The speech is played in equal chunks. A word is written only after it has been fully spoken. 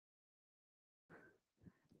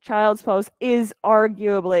Child's pose is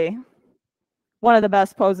arguably one of the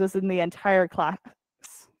best poses in the entire class.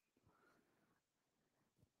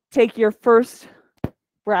 Take your first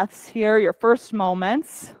breaths here, your first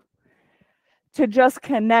moments, to just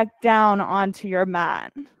connect down onto your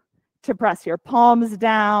mat, to press your palms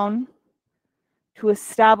down, to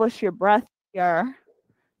establish your breath here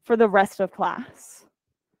for the rest of class.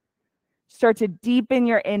 Start to deepen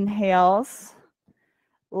your inhales,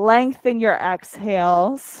 lengthen your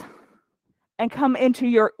exhales, and come into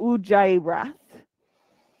your Ujjayi breath.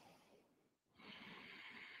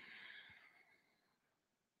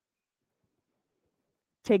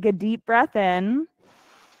 Take a deep breath in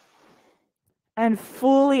and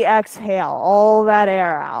fully exhale all that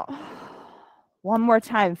air out. One more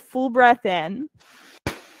time, full breath in,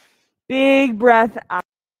 big breath out.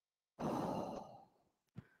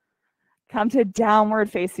 Come to downward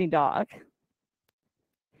facing dog.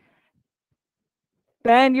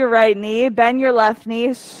 Bend your right knee, bend your left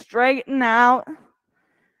knee, straighten out.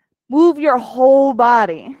 Move your whole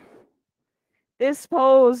body. This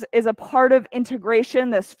pose is a part of integration,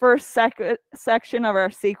 this first section of our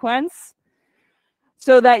sequence,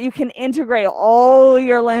 so that you can integrate all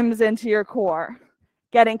your limbs into your core,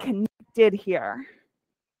 getting connected here.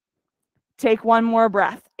 Take one more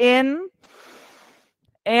breath in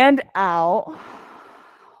and out.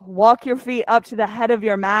 Walk your feet up to the head of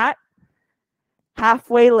your mat.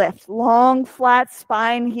 Halfway lift, long flat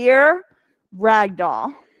spine here,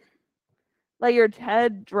 ragdoll. Let your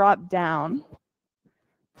head drop down.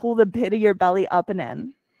 Pull the pit of your belly up and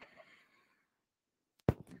in.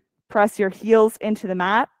 Press your heels into the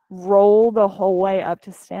mat. Roll the whole way up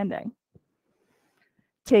to standing.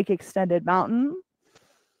 Take extended mountain.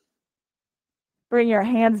 Bring your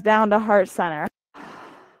hands down to heart center.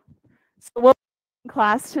 So we'll begin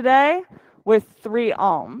class today with 3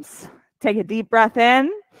 alms. Take a deep breath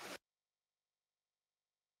in.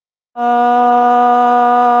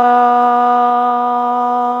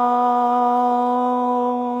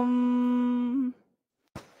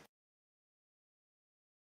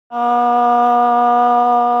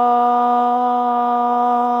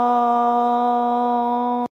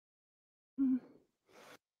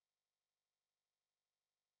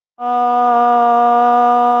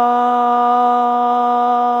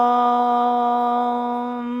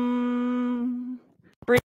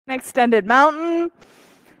 Breathe in, extended mountain.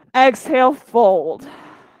 Exhale, fold.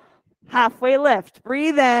 Halfway lift.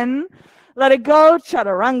 Breathe in. Let it go,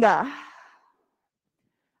 chaturanga.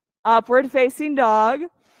 Upward facing dog.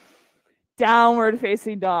 Downward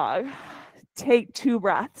facing dog. Take 2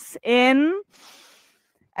 breaths in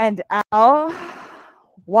and out.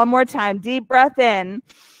 One more time. Deep breath in.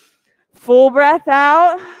 Full breath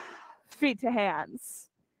out. Feet to hands.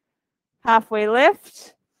 Halfway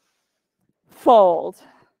lift. Fold.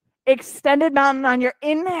 Extended mountain on your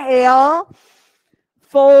inhale.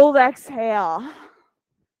 Fold, exhale.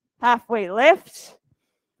 Halfway lift.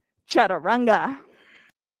 Chaturanga.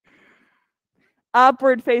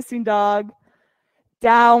 Upward facing dog.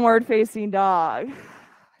 Downward facing dog.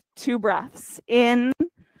 2 breaths in.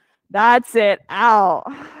 That's it. Out.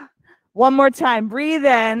 One more time. Breathe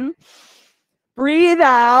in. Breathe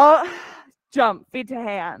out. Jump. Feet to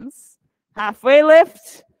hands. Halfway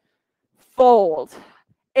lift. Fold.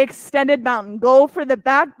 Extended mountain. Go for the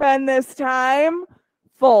back bend this time.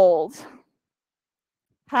 Fold.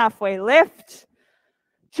 Halfway lift.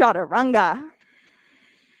 Chaturanga.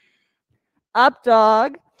 Up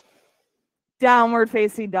dog. Downward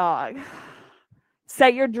facing dog.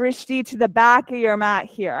 Set your drishti to the back of your mat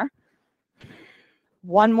here.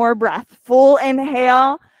 One more breath. Full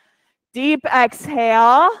inhale. Deep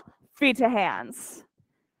exhale. Feet to hands.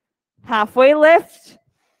 Halfway lift.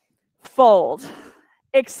 Fold.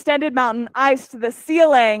 Extended mountain. Eyes to the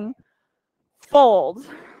ceiling. Fold.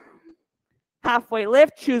 Halfway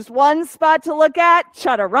lift. Choose one spot to look at.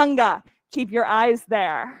 Chaturanga. Keep your eyes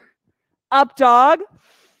there. Up dog.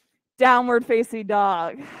 Downward facing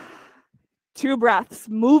dog. 2 breaths.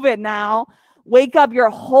 Move it now. Wake up your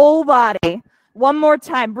whole body. One more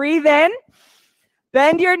time. Breathe in.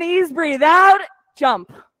 Bend your knees. Breathe out.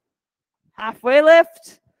 Jump. Halfway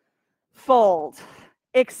lift. Fold.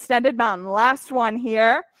 Extended mountain. Last one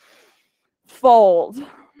here. Fold.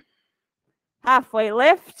 Halfway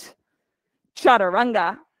lift.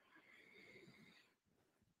 Chaturanga.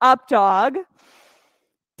 Up dog.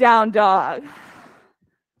 Down dog.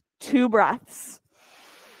 2 breaths.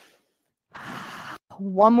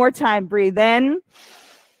 One more time. Breathe in.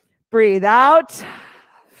 Breathe out.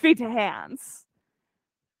 Feet to hands.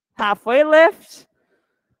 Halfway lift.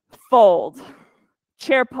 Fold.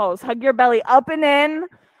 Chair pose. Hug your belly up and in.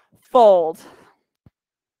 Fold.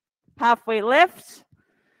 Halfway lift,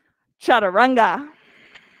 chaturanga.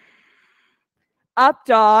 Up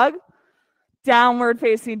dog, downward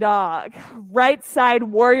facing dog. Right side,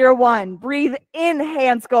 warrior one. Breathe in,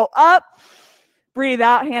 hands go up. Breathe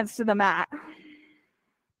out, hands to the mat.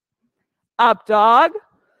 Up dog,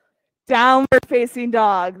 downward facing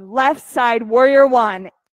dog. Left side, warrior one.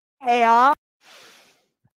 Inhale,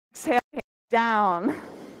 exhale, down.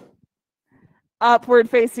 Upward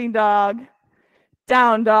facing dog,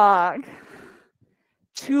 down dog.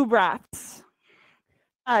 2 breaths.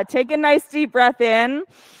 Take a nice deep breath in.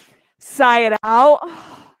 Sigh it out.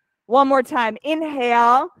 One more time.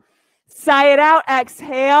 Inhale. Sigh it out.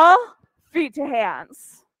 Exhale. Feet to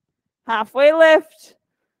hands. Halfway lift.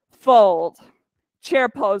 Fold. Chair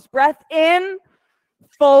pose. Breath in.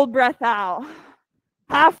 Fold. Breath out.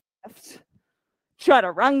 Half lift.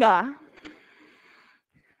 Chaturanga.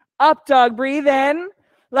 Up dog. Breathe in.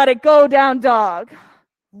 Let it go. Down dog.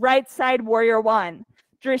 Right side, warrior one.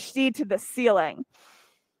 Drishti to the ceiling.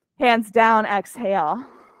 Hands down, exhale.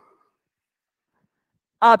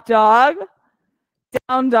 Up dog,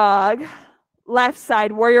 down dog. Left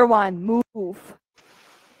side, warrior one, move.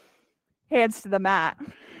 Hands to the mat.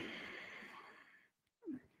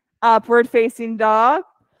 Upward facing dog,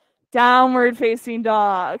 downward facing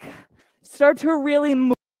dog. Start to really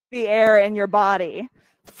move the air in your body.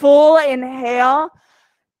 Full inhale,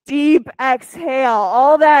 deep exhale,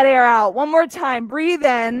 all that air out. One more time, breathe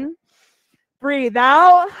in, breathe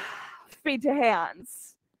out, feet to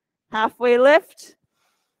hands. Halfway lift,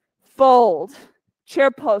 fold.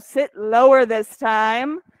 Chair pose, sit lower this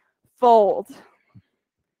time, fold.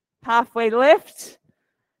 Halfway lift,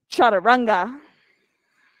 chaturanga.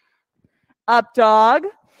 Up dog,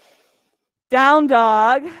 down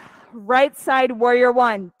dog, right side warrior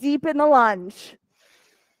one, deep in the lunge.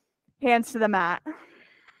 Hands to the mat.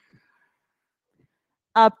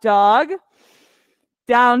 Up dog,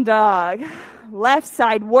 down dog, left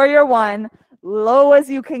side warrior one, low as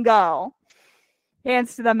you can go.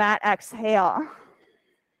 Hands to the mat, exhale.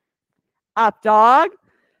 Up dog,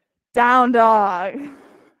 down dog.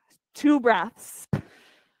 2 breaths. And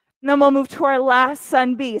then we'll move to our last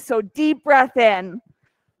sun B. So deep breath in,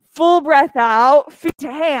 full breath out, feet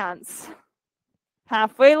to hands.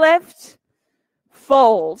 Halfway lift,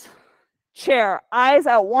 fold. Chair, eyes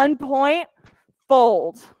at one point,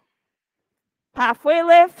 fold. Halfway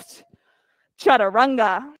lift,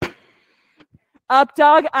 chaturanga. Up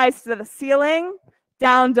dog, eyes to the ceiling,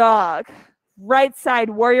 down dog. Right side,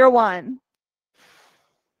 warrior one.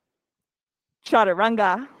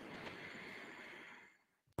 Chaturanga.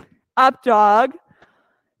 Up dog,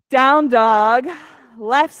 down dog,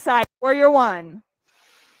 left side, warrior one.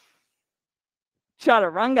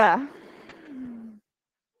 Chaturanga.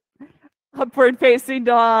 Upward facing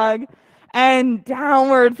dog and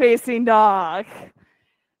downward facing dog.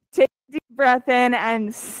 Take a deep breath in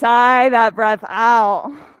and sigh that breath out.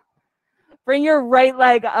 Bring your right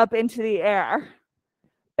leg up into the air.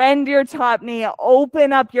 Bend your top knee,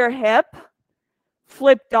 open up your hip,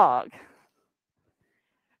 flip dog.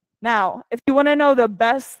 Now, if you want to know the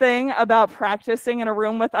best thing about practicing in a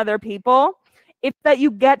room with other people, it's that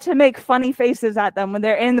you get to make funny faces at them when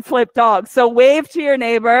they're in the flip dog. So wave to your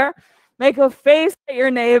neighbor, make a face at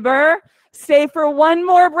your neighbor, stay for one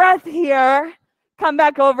more breath here, come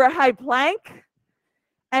back over high plank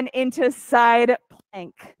and into side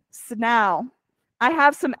plank. So now, I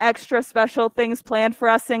have some extra special things planned for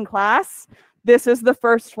us in class. This is the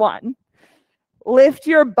first one. Lift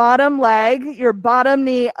your bottom leg, your bottom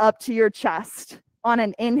knee up to your chest on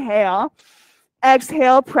an inhale.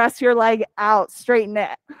 Exhale, press your leg out, straighten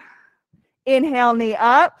it. Inhale, knee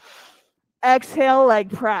up. Exhale, leg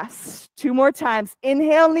press. 2 more times.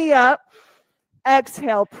 Inhale, knee up.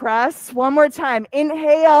 Exhale, press. 1 more time.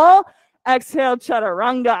 Inhale, exhale,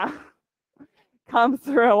 chaturanga. Come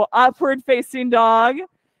through. Upward facing dog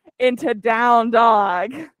into down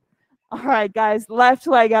dog. All right, guys, left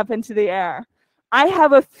leg up into the air. I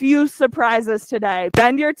have a few surprises today.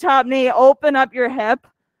 Bend your top knee, open up your hip,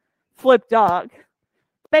 flip dog.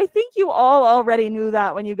 But I think you all already knew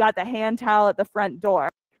that when you got the hand towel at the front door.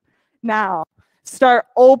 Now, start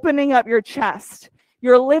opening up your chest.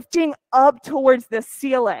 You're lifting up towards the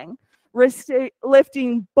ceiling.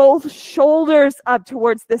 Lifting both shoulders up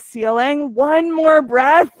towards the ceiling. 1 more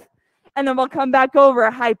breath, and then we'll come back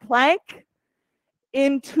over high plank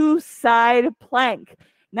into side plank.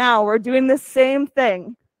 Now we're doing the same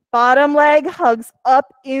thing. Bottom leg hugs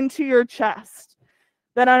up into your chest.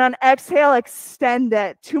 Then on an exhale, extend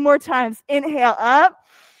it. 2 more times. Inhale up.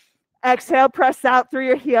 Exhale, press out through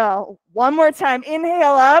your heel. 1 more time.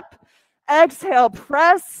 Inhale up. Exhale,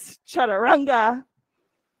 press. Chaturanga.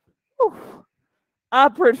 Whew.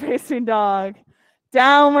 Upward facing dog.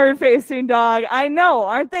 Downward facing dog. I know,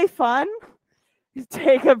 aren't they fun?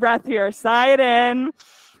 Take a breath here. Sigh it in.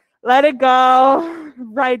 Let it go.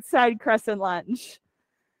 Right side crescent lunge.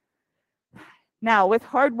 Now, with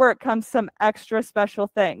hard work comes some extra special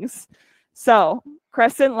things. So,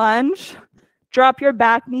 crescent lunge, drop your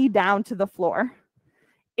back knee down to the floor.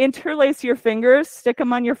 Interlace your fingers, stick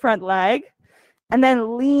them on your front leg, and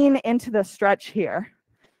then lean into the stretch here.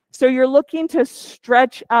 So you're looking to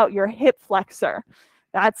stretch out your hip flexor.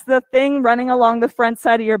 That's the thing running along the front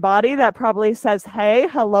side of your body that probably says, hey,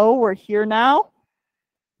 hello, we're here now.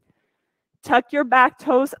 Tuck your back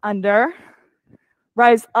toes under.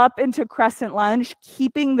 Rise up into crescent lunge,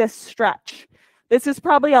 keeping this stretch. This is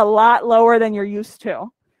probably a lot lower than you're used to.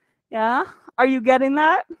 Yeah? Are you getting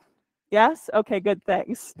that? Yes? Okay, good,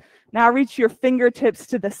 thanks. Now reach your fingertips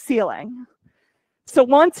to the ceiling. So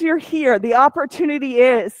once you're here, the opportunity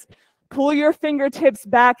is pull your fingertips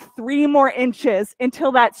back 3 more inches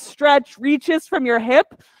until that stretch reaches from your hip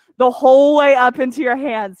the whole way up into your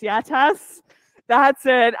hands. Yeah, Tess? That's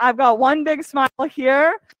it. I've got one big smile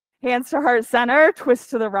here. Hands to heart center,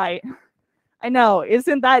 twist to the right. I know,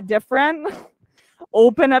 isn't that different?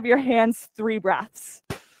 Open up your hands, 3 breaths.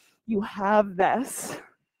 You have this.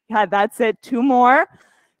 Yeah, that's it. 2 more,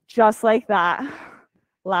 just like that.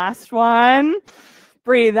 Last one.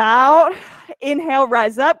 Breathe out. Inhale,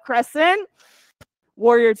 rise up, crescent.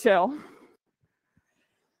 Warrior 2.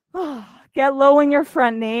 Get low in your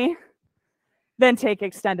front knee. Then take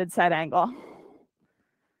extended side angle.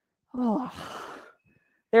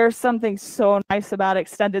 There's something so nice about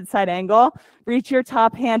extended side angle. Reach your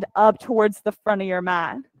top hand up towards the front of your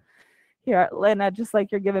mat. Here, Lena, just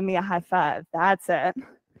like you're giving me a high five. That's it.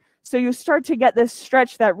 So you start to get this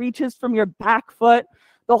stretch that reaches from your back foot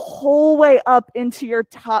the whole way up into your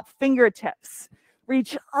top fingertips.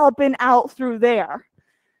 Reach up and out through there.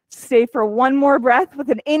 Stay for 1 more breath with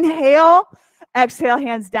an inhale. Exhale,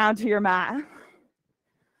 hands down to your mat.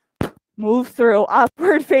 Move through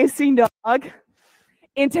upward facing dog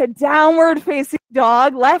into downward facing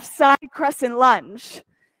dog, left side crescent lunge.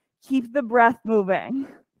 Keep the breath moving.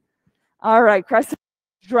 All right, crescent,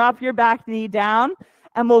 drop your back knee down,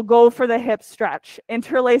 and we'll go for the hip stretch.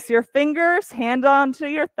 Interlace your fingers, hand onto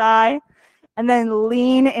your thigh, and then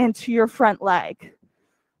lean into your front leg.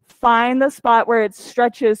 Find the spot where it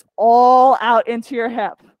stretches all out into your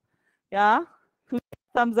hip. Yeah?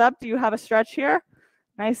 Thumbs up. Do you have a stretch here?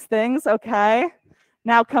 Nice things. Okay.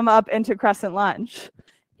 Now come up into crescent lunge.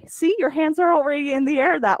 See, your hands are already in the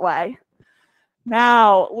air that way.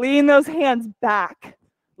 Now, lean those hands back.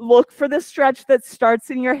 Look for the stretch that starts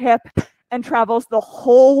in your hip and travels the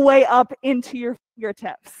whole way up into your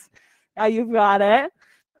fingertips. Now you've got it.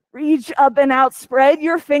 Reach up and out, spread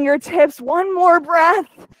your fingertips. 1 more breath.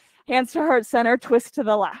 Hands to heart center, twist to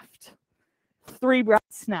the left. 3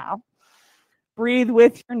 breaths now. Breathe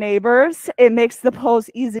with your neighbors. It makes the pose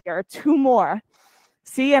easier. 2 more.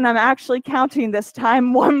 See, and I'm actually counting this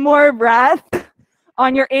time. 1 more breath.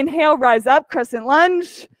 On your inhale, rise up, crescent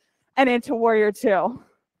lunge, and into warrior 2.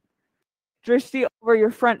 Drishti over your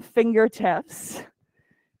front fingertips.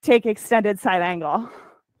 Take extended side angle.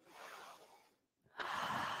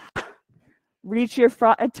 Reach your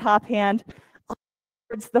front and top hand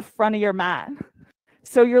towards the front of your mat.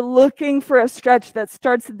 So you're looking for a stretch that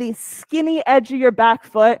starts at the skinny edge of your back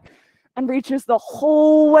foot and reaches the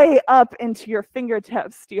whole way up into your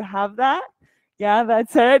fingertips. Do you have that? Yeah,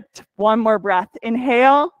 that's it. 1 more breath.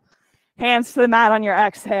 Inhale, hands to the mat on your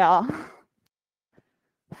exhale.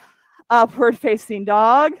 Upward facing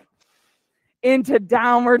dog into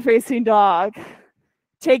downward facing dog.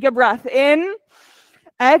 Take a breath in.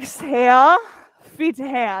 Exhale, feet to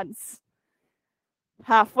hands.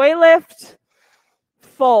 Halfway lift,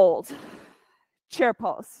 fold. Chair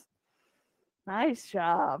pose. Nice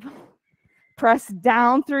job. Press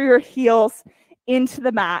down through your heels into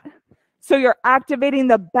the mat. So you're activating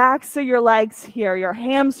the backs of your legs here, your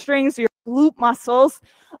hamstrings, your glute muscles,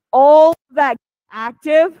 all of that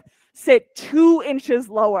active. Sit 2 inches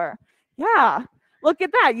lower. Yeah, look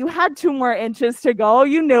at that. You had 2 more inches to go.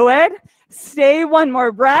 You knew it. Stay 1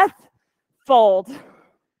 more breath. Fold.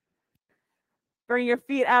 Bring your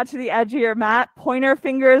feet out to the edge of your mat. Pointer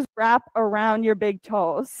fingers wrap around your big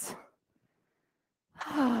toes.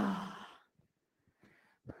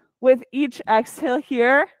 With each exhale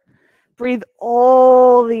here, breathe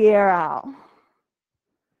all the air out.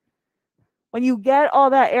 When you get all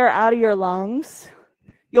that air out of your lungs,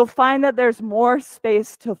 you'll find that there's more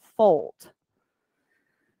space to fold.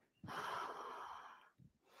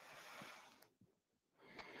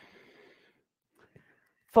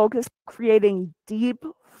 Focus on creating deep,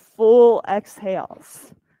 full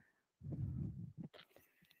exhales.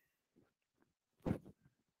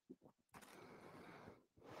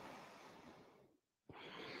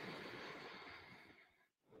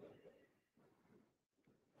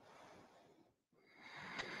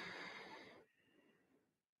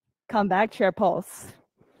 Come back, chair pose.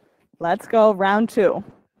 Let's go, round 2.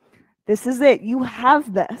 This is it. You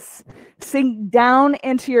have this. Sink down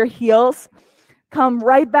into your heels. Come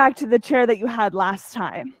right back to the chair that you had last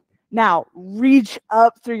time. Now, reach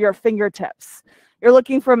up through your fingertips. You're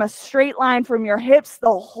looking from a straight line from your hips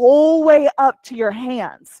the whole way up to your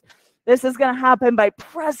hands. This is going to happen by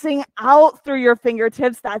pressing out through your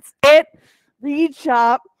fingertips. That's it. Reach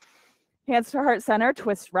up. Hands to heart center.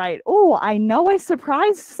 Twist right. Oh, I know I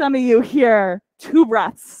surprised some of you here. 2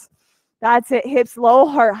 breaths. That's it. Hips low,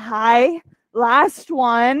 heart high. Last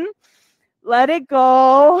one. Let it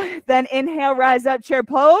go. Then inhale, rise up, chair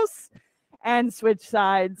pose, and switch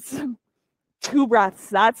sides. 2 breaths.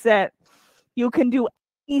 That's it. You can do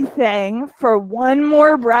anything for 1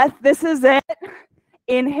 more breath. This is it.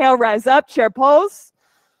 Inhale, rise up, chair pose,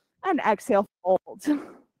 and exhale, fold.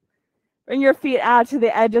 Bring your feet out to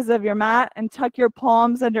the edges of your mat and tuck your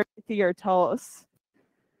palms underneath your toes.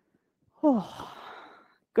 Oh,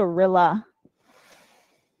 gorilla.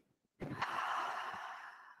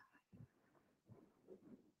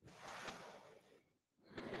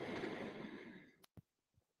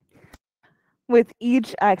 With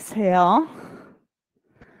each exhale,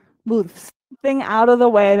 move something out of the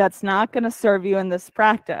way that's not going to serve you in this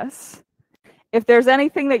practice. If there's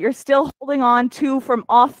anything that you're still holding on to from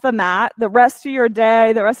off the mat, the rest of your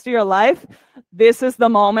day, the rest of your life, this is the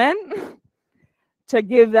moment to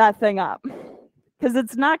give that thing up, because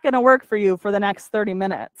it's not going to work for you for the next 30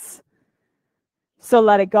 minutes. So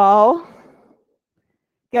let it go.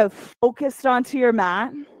 Get focused onto your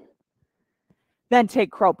mat. Then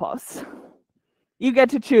take crow pose. You get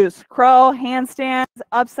to choose crow, handstands,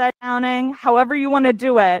 upside downing, however you want to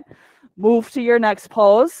do it. Move to your next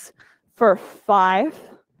pose for 5.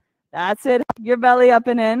 That's it. Hug your belly up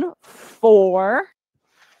and in. 4,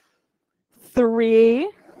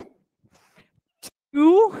 3,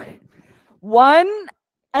 2, 1,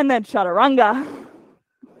 and then chaturanga.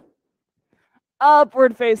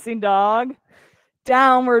 Upward facing dog,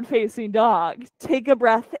 downward facing dog. Take a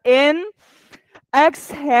breath in.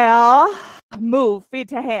 Exhale. Move feet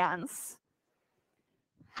to hands.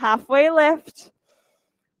 Halfway lift.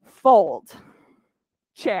 Fold.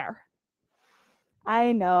 Chair.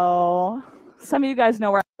 I know. Some of you guys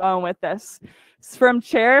know where I'm going with this. From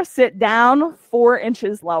chair, sit down 4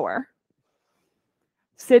 inches lower.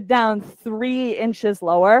 Sit down 3 inches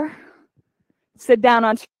lower. Sit down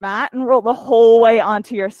onto your mat and roll the whole way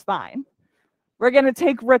onto your spine. We're going to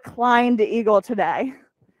take reclined eagle today.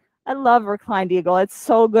 I love reclined eagle. It's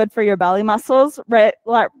so good for your belly muscles.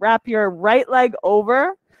 Wrap your right leg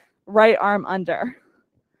over, right arm under.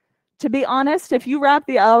 To be honest, if you wrap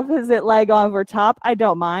the opposite leg over top, I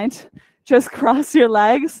don't mind. Just cross your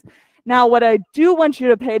legs. Now, what I do want you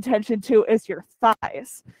to pay attention to is your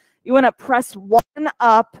thighs. You want to press one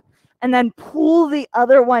up and then pull the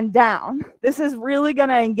other one down. This is really going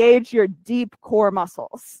to engage your deep core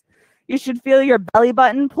muscles. You should feel your belly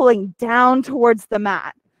button pulling down towards the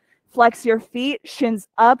mat. Flex your feet, shins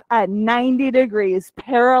up at 90 degrees,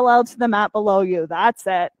 parallel to the mat below you. That's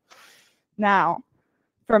it. Now,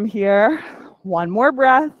 from here, 1 more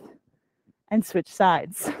breath and switch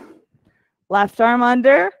sides. Left arm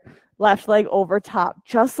under, left leg over top,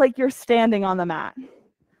 just like you're standing on the mat.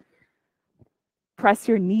 Press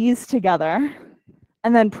your knees together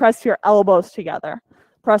and then press your elbows together.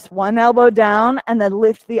 Press one elbow down and then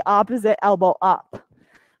lift the opposite elbow up.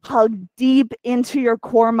 Hug deep into your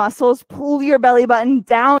core muscles. Pull your belly button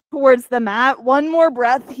down towards the mat. 1 more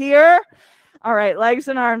breath here. All right, legs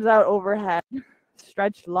and arms out overhead.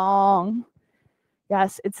 Stretch long.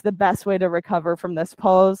 Yes, it's the best way to recover from this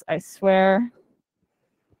pose, I swear.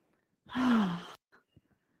 Hug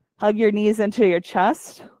your knees into your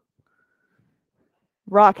chest.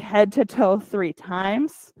 Rock head to toe 3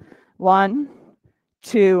 times. 1,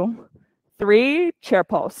 2, 3. Chair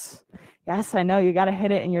pose. Yes, I know you got to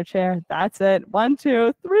hit it in your chair. That's it. 1,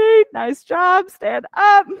 2, 3. Nice job. Stand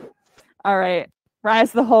up. All right.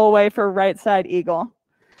 Rise the whole way for right side eagle.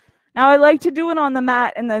 Now I like to do it on the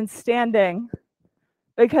mat and then standing,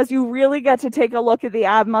 because you really get to take a look at the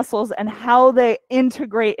ab muscles and how they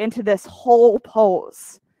integrate into this whole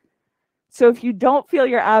pose. So if you don't feel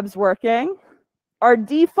your abs working, our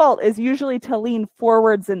default is usually to lean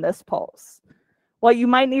forwards in this pose. What you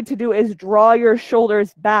might need to do is draw your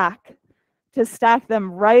shoulders back to stack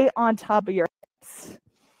them right on top of your hips.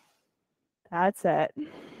 That's it.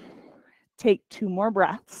 Take 2 more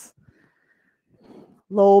breaths.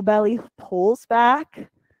 Low belly pulls back,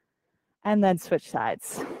 and then switch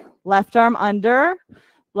sides. Left arm under,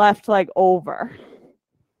 left leg over.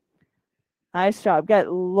 Nice job.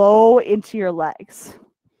 Get low into your legs.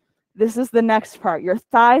 This is the next part. Your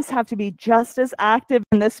thighs have to be just as active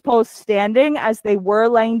in this pose standing as they were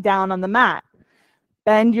laying down on the mat.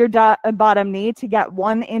 Bend your bottom knee to get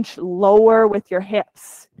 1 inch lower with your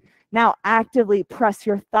hips. Now actively press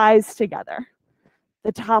your thighs together.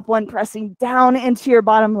 The top one pressing down into your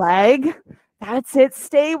bottom leg. That's it.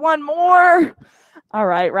 Stay 1 more. All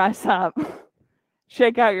right, rise up.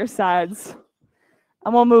 Shake out your sides.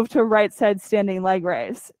 And we'll move to right side standing leg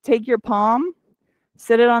raise. Take your palm,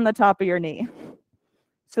 sit it on the top of your knee.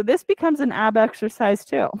 So this becomes an ab exercise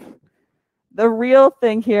too. The real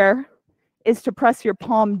thing here is to press your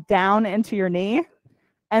palm down into your knee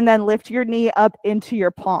and then lift your knee up into your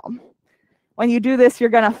palm. When you do this, you're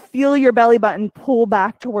going to feel your belly button pull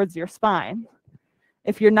back towards your spine.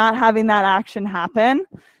 If you're not having that action happen,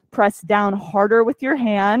 press down harder with your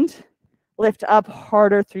hand, lift up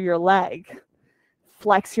harder through your leg.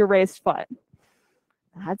 Flex your raised foot.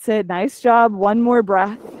 That's it. Nice job. 1 more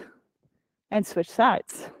breath and switch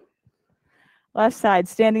sides. Left side,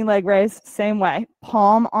 standing leg raise, same way.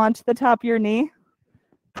 Palm onto the top of your knee.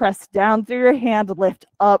 Press down through your hand, lift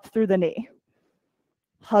up through the knee.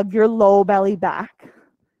 Hug your low belly back.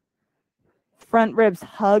 Front ribs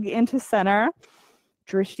hug into center.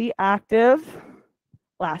 Drishti active.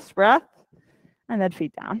 Last breath. And then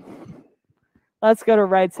feet down. Let's go to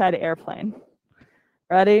right side airplane.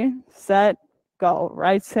 Ready, set, go.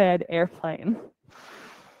 Right side airplane.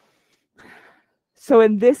 So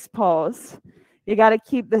in this pose, you got to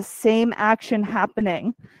keep the same action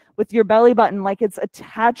happening with your belly button like it's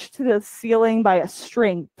attached to the ceiling by a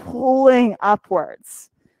string, pulling upwards.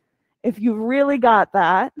 If you really got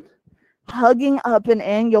that, hugging up and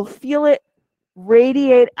in, you'll feel it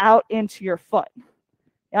radiate out into your foot.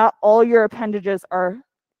 Yeah, all your appendages are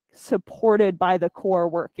supported by the core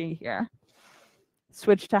working here.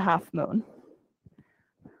 Switch to half moon.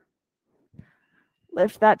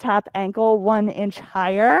 Lift that top ankle 1 inch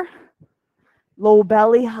higher. Low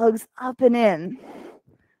belly hugs up and in.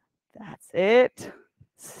 That's it.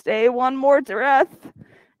 Stay 1 more breath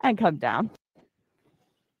and come down.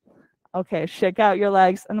 Okay, shake out your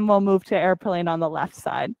legs and then we'll move to airplane on the left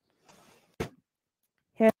side.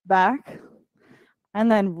 Hip back and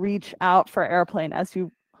then reach out for airplane as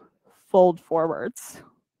you fold forwards.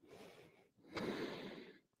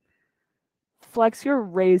 Flex your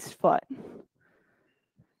raised foot.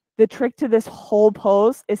 The trick to this whole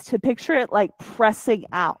pose is to picture it like pressing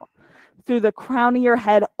out through the crown of your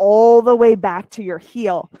head all the way back to your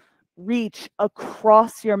heel. Reach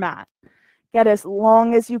across your mat. Get as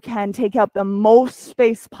long as you can. Take up the most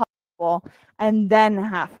space possible and then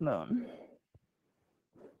half moon.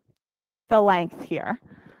 The length here.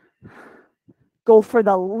 Go for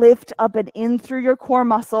the lift up and in through your core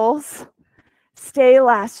muscles. Stay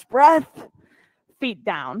last breath. Feet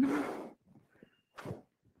down.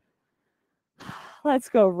 Let's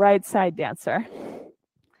go right side dancer.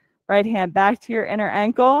 Right hand back to your inner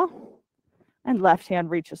ankle and left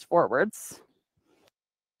hand reaches forwards.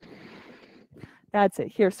 That's it.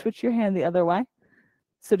 Here, switch your hand the other way.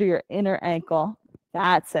 So to your inner ankle.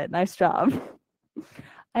 That's it. Nice job.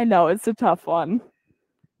 I know it's a tough one.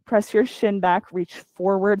 Press your shin back, reach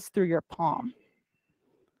forwards through your palm.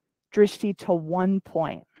 Drishti to 1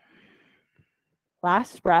 point.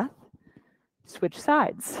 Last breath. Switch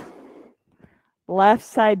sides. Left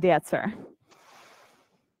side dancer.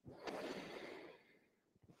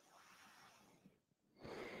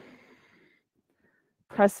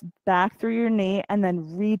 Press back through your knee and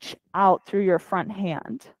then reach out through your front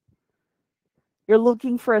hand. You're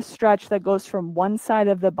looking for a stretch that goes from one side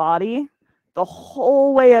of the body the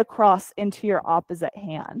whole way across into your opposite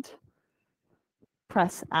hand.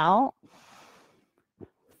 Press out.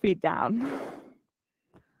 Feet down.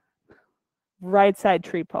 Right side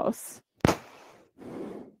tree pose.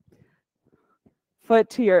 Foot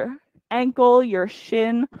to your ankle, your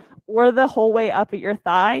shin, or the whole way up at your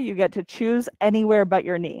thigh. You get to choose anywhere but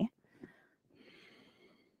your knee.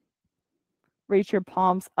 Reach your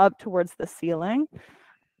palms up towards the ceiling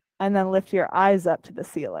and then lift your eyes up to the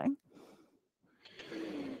ceiling.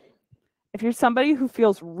 If you're somebody who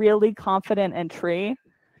feels really confident in tree,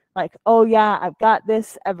 like, oh yeah, I've got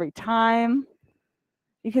this every time,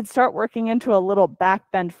 you can start working into a little back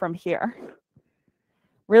bend from here.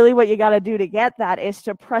 Really what you got to do to get that is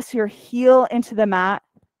to press your heel into the mat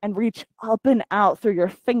and reach up and out through your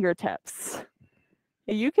fingertips.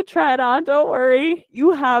 You can try it on, don't worry.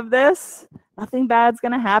 You have this. Nothing bad's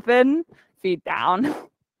going to happen. feet down.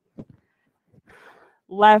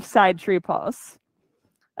 Left side tree pose.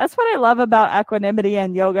 That's what I love about equanimity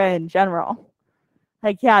and yoga in general.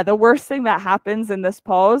 Like, yeah, the worst thing that happens in this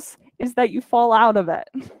pose is that you fall out of it.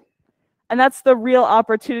 And that's the real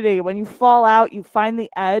opportunity. When you fall out, you find the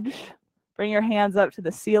edge, bring your hands up to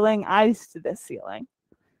the ceiling, eyes to the ceiling.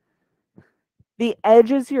 The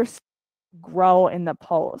edges your grow in the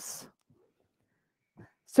pose.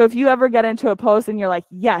 So if you ever get into a pose and you're like,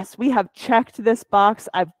 yes, we have checked this box,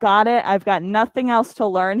 I've got it, I've got nothing else to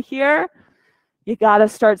learn here, you got to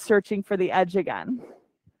start searching for the edge again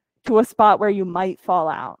to a spot where you might fall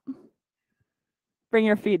out. Bring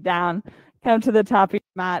your feet down, come to the top of your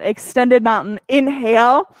mat, extended mountain,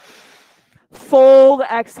 inhale, fold,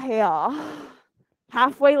 exhale,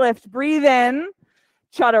 halfway lift, breathe in,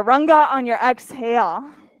 chaturanga on your exhale,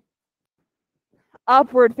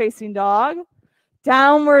 upward facing dog,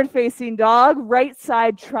 downward facing dog, right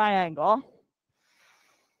side triangle.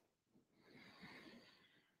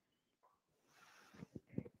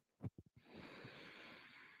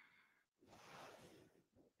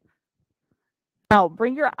 Now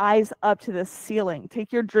bring your eyes up to the ceiling.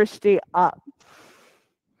 Take your drishti up.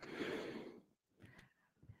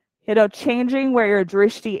 You know, changing where your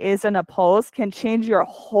drishti is in a pose can change your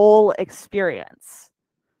whole experience.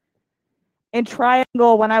 In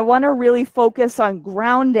triangle, when I want to really focus on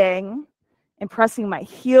grounding and pressing my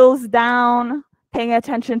heels down, paying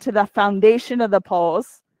attention to the foundation of the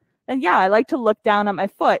pose, then yeah, I like to look down at my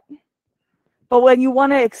foot. But when you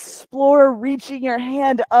want to explore reaching your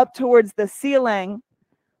hand up towards the ceiling,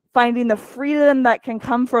 finding the freedom that can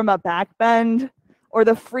come from a back bend or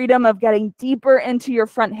the freedom of getting deeper into your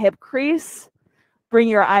front hip crease, bring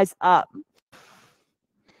your eyes up.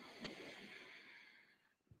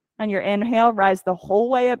 On your inhale, rise the whole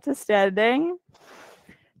way up to standing.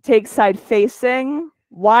 Take side facing,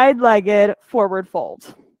 wide-legged, forward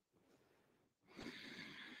fold.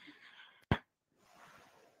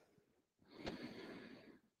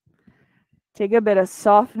 Take a bit of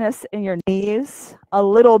softness in your knees, a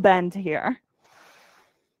little bend here.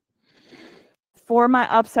 For my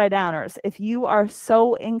upside downers, if you are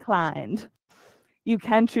so inclined, you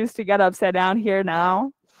can choose to get upside down here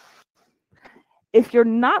now. If you're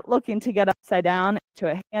not looking to get upside down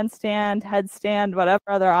to a handstand, headstand, whatever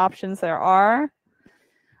other options there are,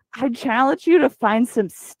 I challenge you to find some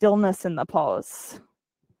stillness in the pose.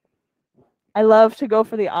 I love to go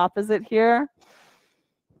for the opposite here.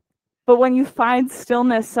 But when you find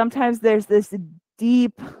stillness, sometimes there's this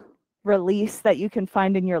deep release that you can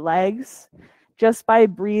find in your legs just by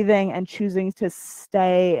breathing and choosing to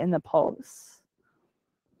stay in the pose.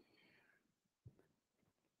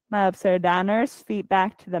 My upside downers, feet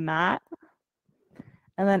back to the mat.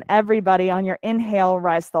 And then everybody on your inhale,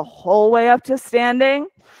 rise the whole way up to standing.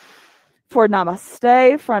 For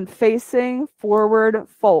namaste, front facing, forward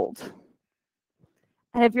fold.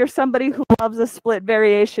 And if you're somebody who loves a split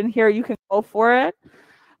variation here, you can go for it.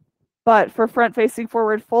 But for front facing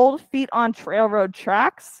forward fold, feet on trail road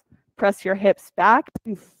tracks, press your hips back,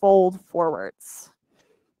 you fold forwards.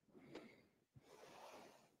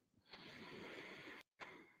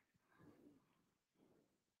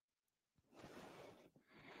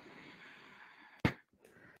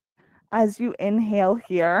 As you inhale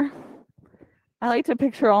here, I like to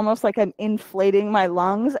picture almost like I'm inflating my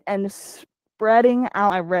lungs and spreading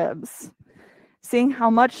out my ribs, seeing how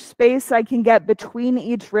much space I can get between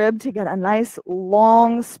each rib to get a nice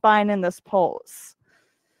long spine in this pose.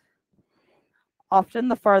 Often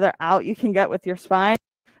the farther out you can get with your spine,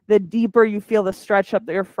 the deeper you feel the stretch up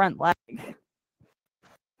your front leg.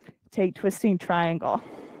 Take twisting triangle.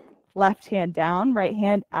 Left hand down, right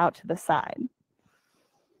hand out to the side.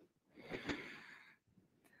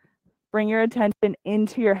 Bring your attention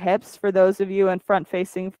into your hips for those of you in front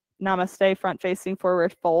facing namaste, front facing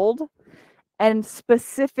forward fold. And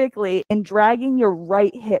specifically in dragging your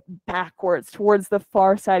right hip backwards towards the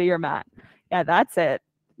far side of your mat. Yeah, that's it.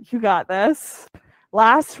 You got this.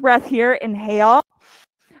 Last breath here, inhale.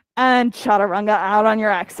 And chaturanga out on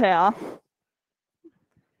your exhale.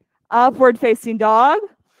 Upward facing dog.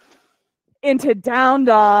 Into down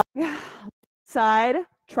dog. Side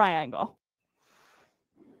triangle.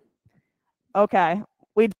 Okay,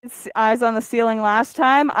 we did eyes on the ceiling last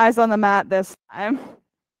time, eyes on the mat this time.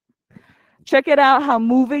 Check it out how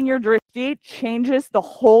moving your drishti changes the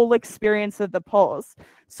whole experience of the pose.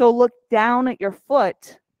 So look down at your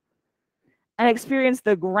foot and experience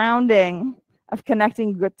the grounding of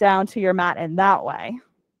connecting down to your mat in that way.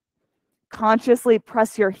 Consciously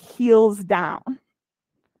press your heels down.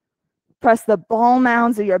 Press the ball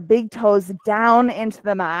mounds of your big toes down into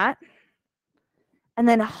the mat. And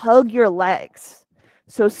then hug your legs.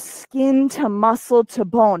 So skin to muscle to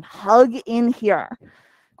bone, hug in here,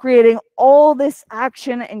 creating all this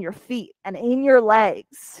action in your feet and in your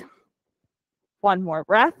legs. One more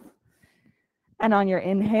breath. And on your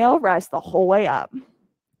inhale, rise the whole way up.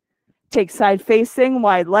 Take side facing,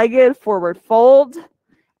 wide legged, forward fold.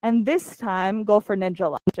 And this time, go for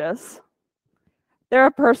ninja lunges. They're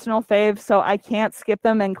a personal fave, so I can't skip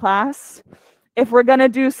them in class. If we're going to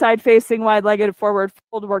do side facing, wide legged, forward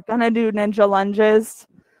fold, we're going to do ninja lunges.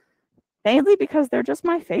 Mainly because they're just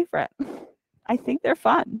my favorite. I think they're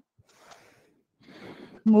fun.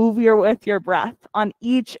 Move with your breath. On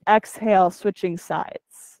each exhale, switching sides.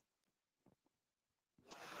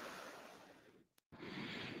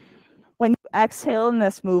 When you exhale in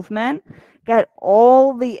this movement, get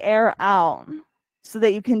all the air out so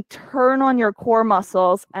that you can turn on your core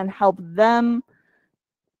muscles and help them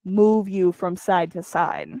move you from side to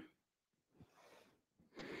side.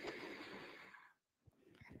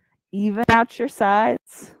 Even out your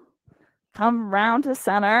sides. Come round to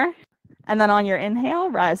center. And then on your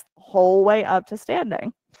inhale, rise the whole way up to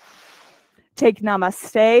standing. Take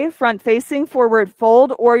namaste, front facing, forward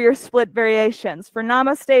fold, or your split variations. For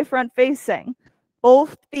namaste, front facing,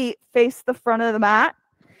 both feet face the front of the mat,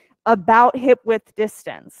 about hip width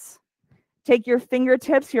distance. Take your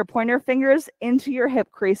fingertips, your pointer fingers into your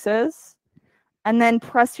hip creases, and then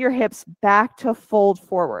press your hips back to fold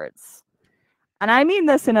forwards. And I mean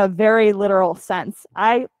this in a very literal sense.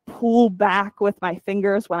 I pull back with my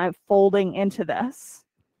fingers when I'm folding into this.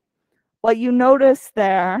 What you notice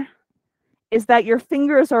there is that your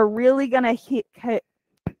fingers are really going to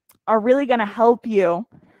help you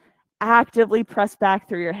actively press back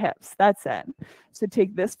through your hips. That's it. So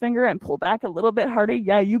take this finger and pull back a little bit harder.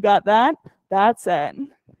 Yeah, you got that. That's it.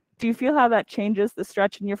 Do you feel how that changes the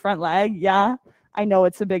stretch in your front leg? Yeah, I know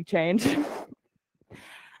it's a big change.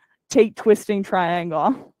 Take twisting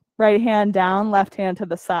triangle. Right hand down, left hand to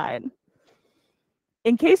the side.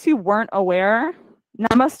 In case you weren't aware,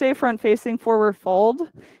 namaste front facing forward fold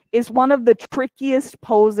is one of the trickiest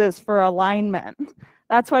poses for alignment.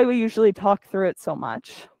 That's why we usually talk through it so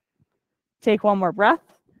much. Take one more breath.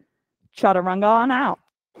 Chaturanga on out.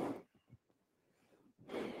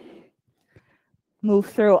 Move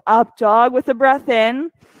through up dog with a breath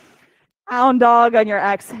in. Down dog on your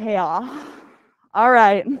exhale. All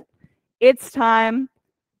right. It's time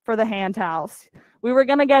for the hand towels. We were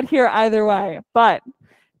going to get here either way, but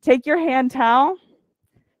take your hand towel,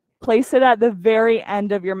 place it at the very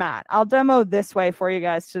end of your mat. I'll demo this way for you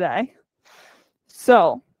guys today.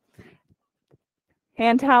 So,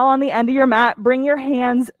 hand towel on the end of your mat. Bring your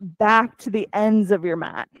hands back to the ends of your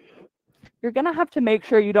mat. You're going to have to make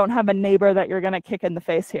sure you don't have a neighbor that you're going to kick in the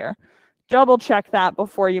face here. Double check that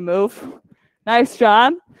before you move. Nice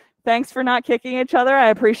job. Thanks for not kicking each other. I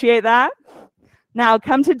appreciate that. Now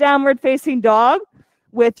come to downward facing dog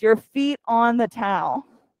with your feet on the towel.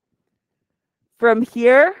 From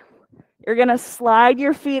here, you're going to slide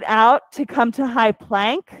your feet out to come to high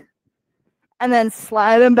plank and then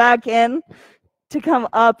slide them back in to come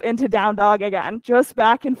up into down dog again, just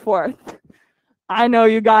back and forth. I know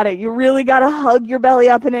you got it. You really got to hug your belly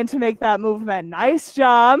up and in to make that movement. Nice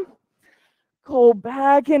job. Go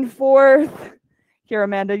back and forth. Here,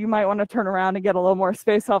 Amanda, you might want to turn around and get a little more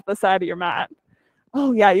space off the side of your mat.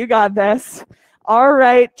 Oh, yeah, you got this. All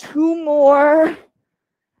right, 2 more.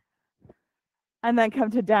 And then come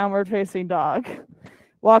to downward facing dog.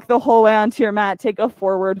 Walk the whole way onto your mat. Take a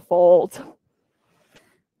forward fold.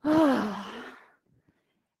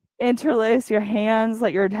 Interlace your hands.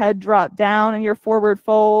 Let your head drop down in your forward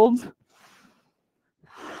fold.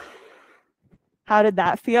 How did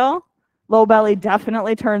that feel? Low belly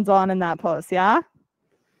definitely turns on in that pose, yeah?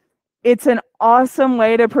 It's an awesome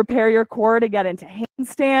way to prepare your core to get into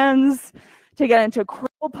handstands, to get into crow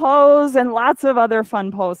pose, and lots of other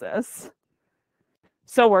fun poses.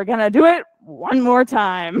 So we're going to do it one more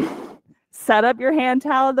time. Set up your hand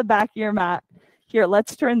towel at the back of your mat. Here,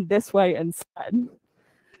 let's turn this way instead.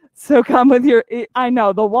 So come with your, I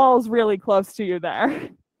know, the wall's really close to you there.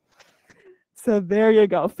 So there you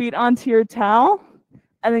go. Feet onto your towel,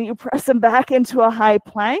 and then you press them back into a high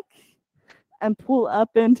plank and pull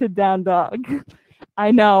up into down dog.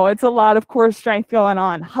 I know, it's a lot of core strength going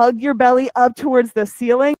on. Hug your belly up towards the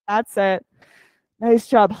ceiling. That's it. Nice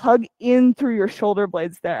job. Hug in through your shoulder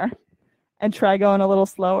blades there. And try going a little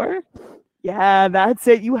slower. Yeah, that's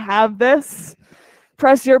it. You have this.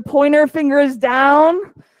 Press your pointer fingers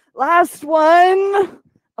down. Last one.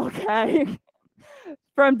 Okay.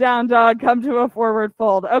 From down dog, come to a forward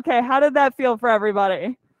fold. Okay, how did that feel for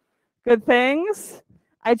everybody? Good things?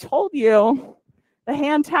 I told you The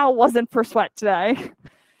hand towel wasn't for sweat today.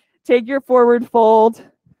 Take your forward fold.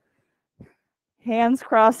 Hands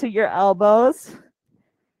crossed at your elbows.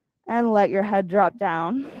 And let your head drop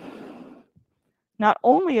down. Not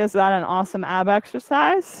only is that an awesome ab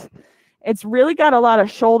exercise, it's really got a lot of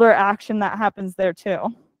shoulder action that happens there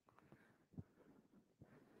too.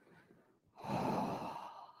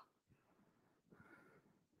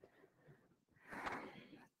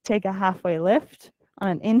 Take a halfway lift on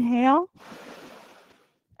an inhale.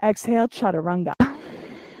 Exhale, chaturanga.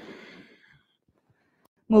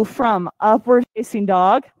 Move from upward facing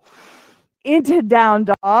dog into down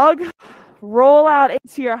dog. Roll out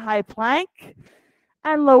into your high plank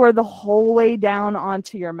and lower the whole way down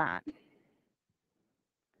onto your mat.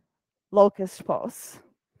 Locust pose.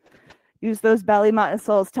 Use those belly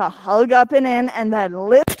muscles to hug up and in, and then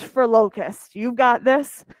lift for locust. You've got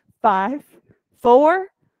this. 5, 4,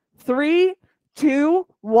 3, 2,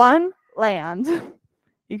 1, land.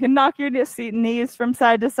 You can knock your knees from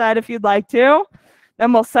side to side if you'd like to.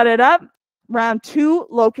 Then we'll set it up. Round 2,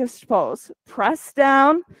 locust pose. Press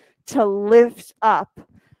down to lift up.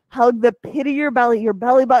 Hug the pit of your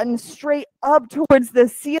belly button straight up towards the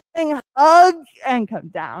ceiling. Hug and come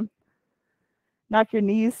down. Knock your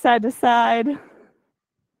knees side to side.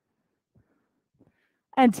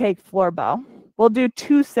 And take floor bow. We'll do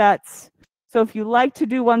 2 sets. So if you like to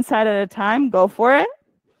do one side at a time, go for it.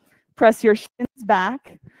 Press your shins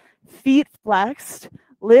back. Feet flexed.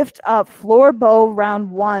 Lift up, floor bow, round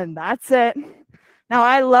 1. That's it. Now,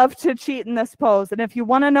 I love to cheat in this pose. And if you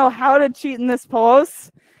want to know how to cheat in this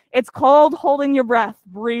pose, it's called holding your breath.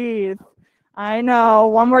 Breathe. I know.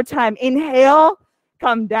 One more time. Inhale.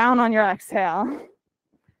 Come down on your exhale.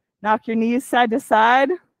 Knock your knees side to side.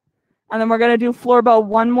 And then we're going to do floor bow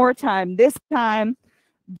one more time. This time,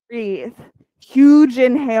 breathe. Huge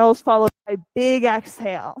inhales followed by big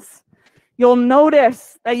exhales. You'll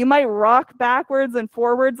notice that you might rock backwards and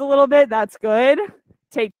forwards a little bit. That's good.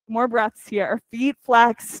 Take more breaths here. Feet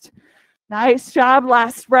flexed. Nice job.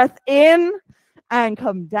 Last breath in and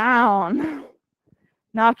come down.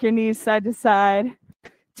 Knock your knees side to side.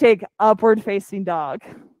 Take upward facing dog.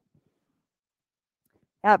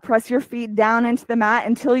 Press your feet down into the mat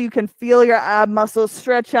until you can feel your ab muscles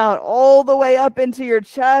stretch out all the way up into your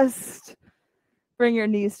chest. Bring your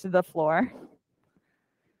knees to the floor.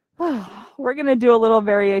 We're going to do a little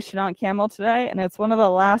variation on camel today, and it's one of the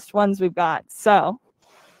last ones we've got. So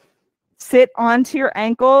sit onto your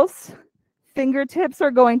ankles. Fingertips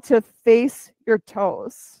are going to face your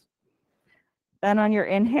toes. Then on your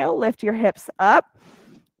inhale, lift your hips up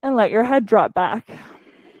and let your head drop back.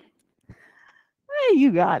 Hey,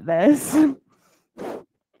 you got this.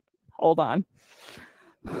 Hold on.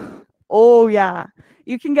 Oh, yeah.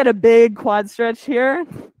 You can get a big quad stretch here.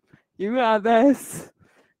 You got this.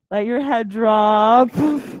 Let your head drop.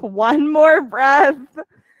 One more breath.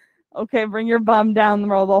 Okay, bring your bum down,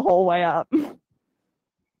 roll the whole way up.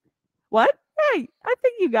 What? Hey, I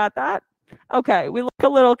think you got that. Okay, we look a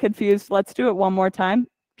little confused. Let's do it one more time.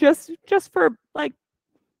 Just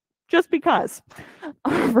because.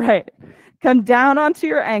 All right. Come down onto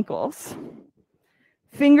your ankles.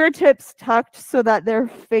 Fingertips tucked so that they're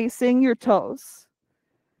facing your toes.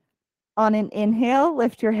 On an inhale,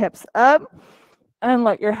 lift your hips up and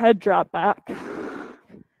let your head drop back.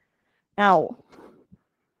 Now,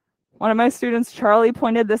 one of my students, Charlie,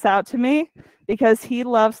 pointed this out to me because he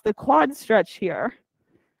loves the quad stretch here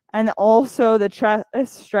and also the chest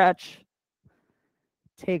stretch.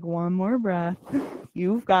 Take one more breath.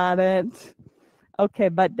 You've got it. Okay,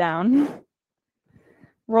 butt down.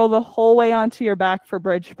 Roll the whole way onto your back for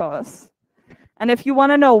bridge pose. And if you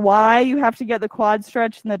want to know why you have to get the quad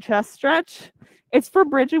stretch and the chest stretch, it's for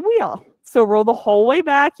bridge and wheel. So roll the whole way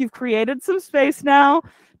back. You've created some space now.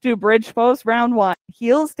 Do bridge pose round 1.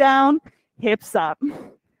 Heels down, hips up.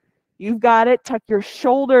 You've got it. Tuck your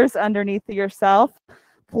shoulders underneath yourself.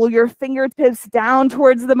 Pull your fingertips down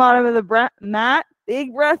towards the bottom of the mat.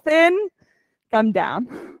 Big breath in. Come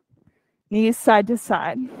down. Knees side to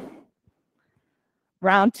side.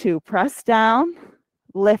 Round 2. Press down.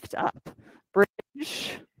 Lift up.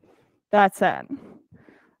 Bridge. That's it.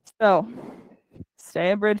 So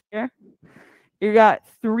stay a bridge here. You got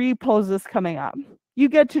 3 poses coming up. You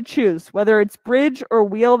get to choose whether it's bridge or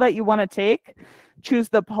wheel that you want to take. Choose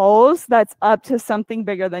the pose that's up to something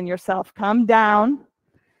bigger than yourself. Come down.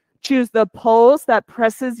 Choose the pose that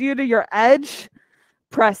presses you to your edge.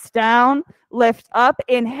 Press down. Lift up.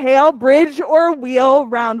 Inhale, bridge or wheel,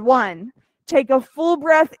 round 1. Take a full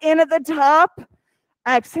breath in at the top.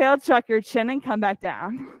 Exhale, chuck your chin and come back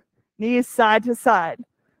down. Knees side to side.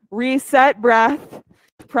 Reset breath.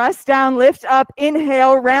 Press down, lift up,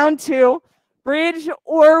 inhale, round 2. bridge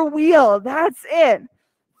or wheel. That's it.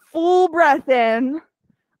 Full breath in.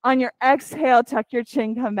 On your exhale, tuck your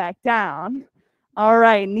chin, come back down. All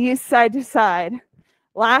right, knees side to side.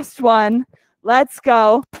 Last one. Let's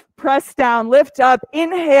go. Press down, lift up,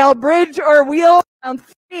 inhale, bridge or wheel. Down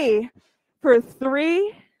 3 for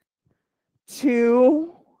 3,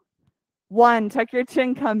 2, 1. Tuck your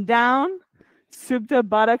chin, come down. Supta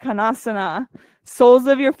Baddha Konasana. Soles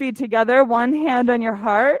of your feet together, one hand on your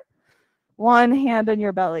heart, one hand on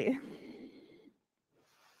your belly.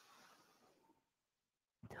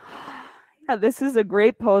 Yeah, this is a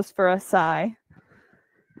great pose for a sigh.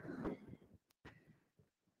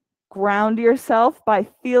 Ground yourself by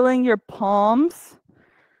feeling your palms,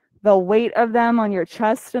 the weight of them on your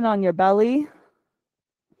chest and on your belly.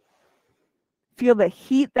 Feel the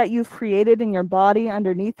heat that you've created in your body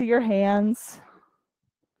underneath of your hands.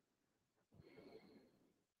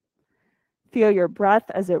 Feel your breath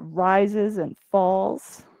as it rises and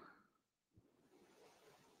falls.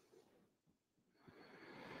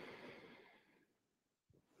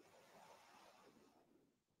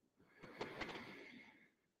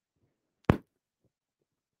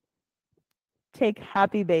 Take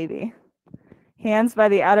happy baby. Hands by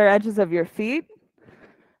the outer edges of your feet.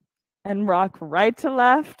 And rock right to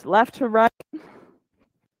left, left to right.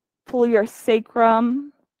 Pull your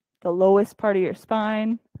sacrum, the lowest part of your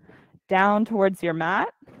spine, down towards your mat.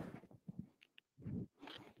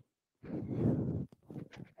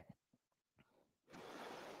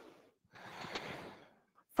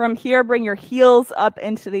 From here, bring your heels up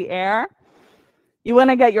into the air. You want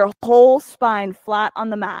to get your whole spine flat on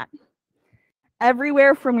the mat.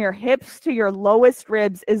 Everywhere from your hips to your lowest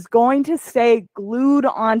ribs is going to stay glued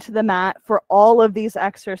onto the mat for all of these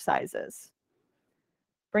exercises.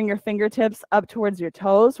 Bring your fingertips up towards your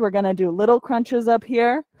toes. We're going to do little crunches up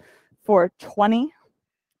here for 20,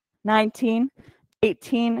 19,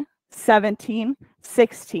 18, 17,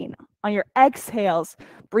 16. On your exhales,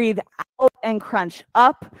 breathe out and crunch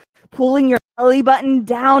up, pulling your belly button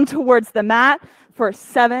down towards the mat for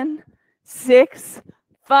 7, 6,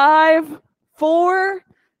 5, 4,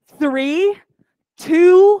 3,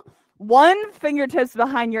 2, 1. Fingertips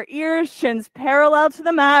behind your ears, shins parallel to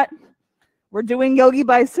the mat. We're doing yogi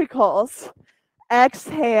bicycles.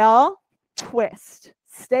 Exhale, twist.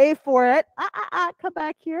 Stay for it. Come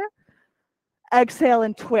back here. Exhale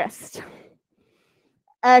and twist.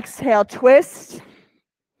 Exhale, twist.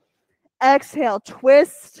 Exhale,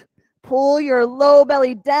 twist. Pull your low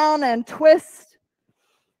belly down and twist.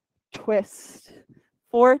 Twist.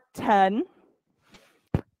 For 10,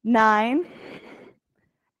 9,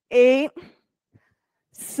 8,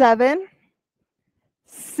 7,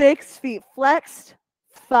 6, feet flexed,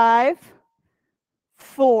 5,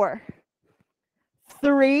 4,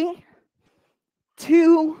 3,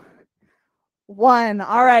 2, 1.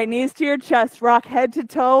 All right, knees to your chest, rock head to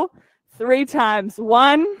toe 3 times.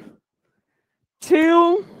 1,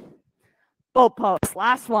 2, boat pose.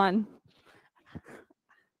 Last one.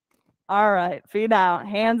 All right, feet out,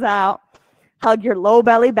 hands out. Hug your low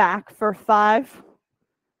belly back for 5,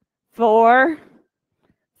 4,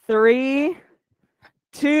 3,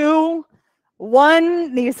 2,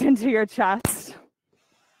 1. Knees into your chest.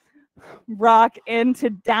 Rock into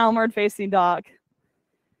downward facing dog.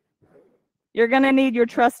 You're going to need your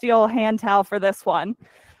trusty old hand towel for this one.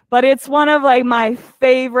 But it's one of my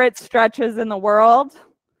favorite stretches in the world.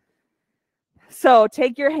 So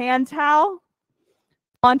take your hand towel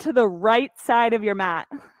onto the right side of your mat.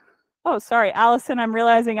 Oh, sorry, Allison, I'm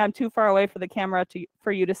realizing I'm too far away for the camera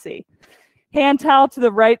for you to see. Hand towel to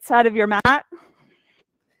the right side of your mat.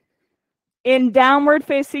 In downward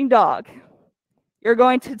facing dog, you're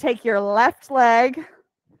going to take your left leg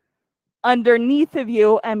underneath of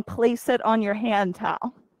you and place it on your hand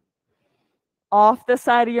towel. Off the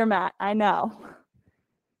side of your mat, I know.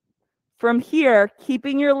 From here,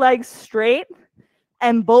 keeping your legs straight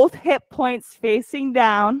and both hip points facing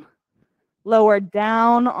down, lower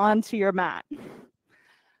down onto your mat.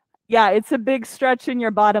 Yeah, it's a big stretch in your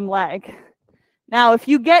bottom leg. Now, if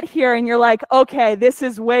you get here and you're like, okay, this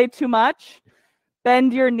is way too much,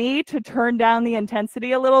 bend your knee to turn down the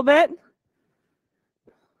intensity a little bit.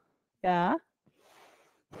 Yeah.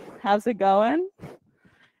 How's it going?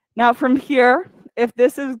 Now from here, if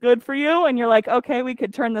this is good for you and you're like, okay, we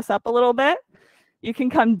could turn this up a little bit, you can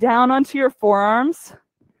come down onto your forearms.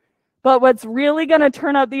 But what's really going to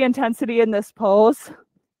turn up the intensity in this pose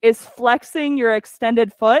is flexing your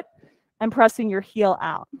extended foot and pressing your heel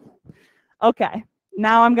out. Okay,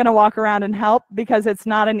 now I'm going to walk around and help because it's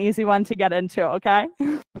not an easy one to get into, okay?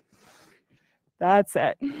 That's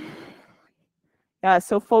it. Yeah,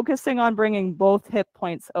 so focusing on bringing both hip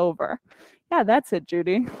points over. Yeah, that's it,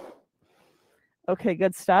 Judy. Okay,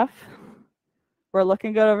 good stuff. We're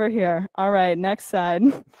looking good over here. All right, next side.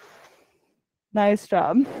 Nice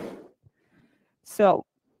job. So,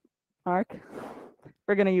 Mark,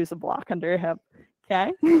 we're going to use a block under your hip.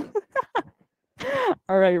 Okay?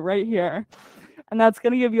 All right here. And that's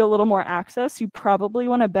going to give you a little more access. You probably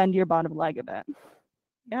want to bend your bottom leg a bit.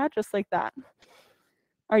 Yeah, just like that.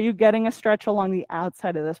 Are you getting a stretch along the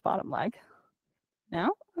outside of this bottom leg? No?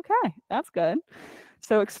 Okay, that's good.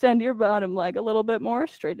 So extend your bottom leg a little bit more,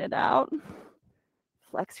 straighten it out.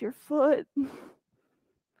 Flex your foot.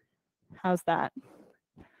 How's that?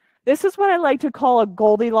 This is what I like to call a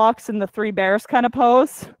Goldilocks and the Three Bears kind of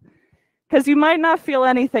pose. Because you might not feel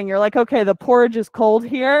anything. You're like, okay, the porridge is cold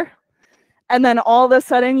here. And then all of a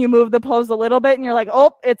sudden you move the pose a little bit and you're like,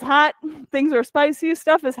 oh, it's hot. Things are spicy.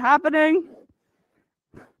 Stuff is happening.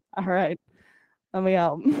 All right, let me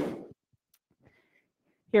help.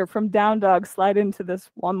 Here, from down dog, slide into this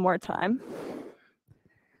one more time.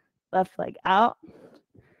 Left leg out.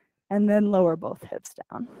 And then lower both hips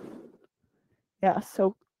down. Yeah,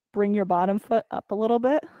 so bring your bottom foot up a little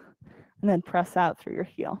bit and then press out through your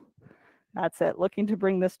heel. That's it. Looking to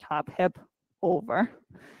bring this top hip over.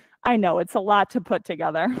 I know it's a lot to put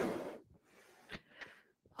together.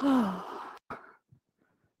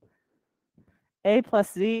 A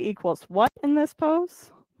plus Z equals what in this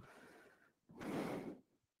pose?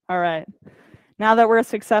 All right. Now that we're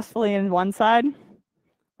successfully in one side,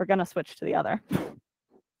 we're going to switch to the other.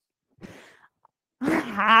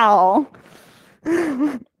 How?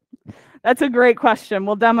 That's a great question.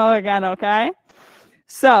 We'll demo again, okay?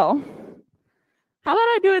 So, how about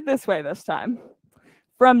I do it this way this time?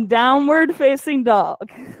 From downward facing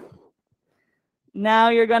dog. Now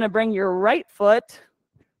you're going to bring your right foot,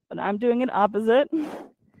 but I'm doing it opposite,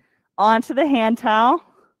 onto the hand towel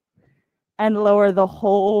and lower the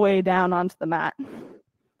whole way down onto the mat.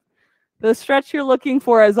 The stretch you're looking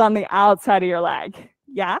for is on the outside of your leg.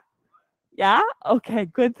 Yeah? Yeah? Okay,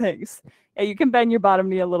 good things. Yeah, you can bend your bottom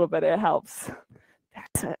knee a little bit. It helps.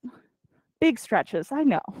 That's it. Big stretches, I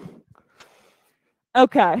know.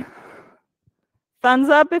 Okay. Thumbs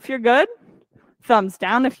up if you're good. Thumbs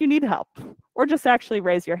down if you need help. Or just actually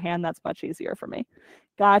raise your hand. That's much easier for me.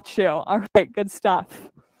 Got you. All right, good stuff.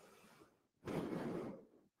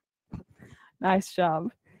 Nice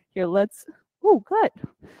job. Here, let's, oh, good.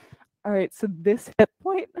 All right, so this hip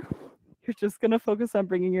point, you're just going to focus on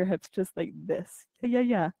bringing your hips just like this.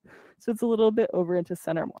 Yeah. So it's a little bit over into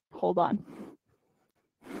center more. Hold on.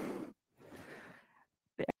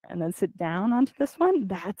 There, and then sit down onto this one.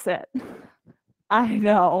 That's it. I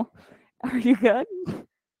know. Are you good?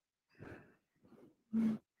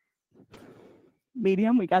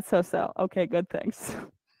 Medium, we got so-so. Okay, good, thanks.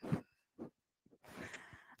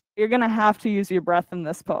 You're going to have to use your breath in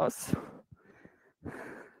this pose.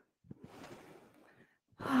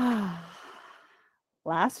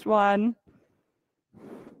 Last one.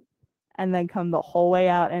 And then come the whole way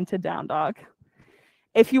out into down dog.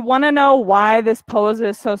 If you want to know why this pose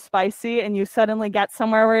is so spicy and you suddenly get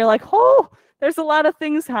somewhere where you're like, oh, there's a lot of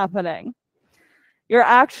things happening. You're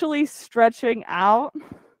actually stretching out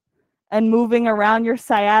and moving around your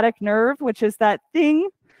sciatic nerve, which is that thing,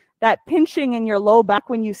 that pinching in your low back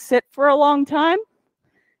when you sit for a long time.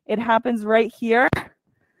 It happens right here.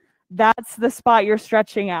 That's the spot you're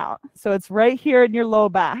stretching out. So it's right here in your low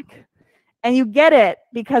back. And you get it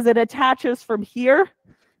because it attaches from here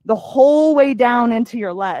the whole way down into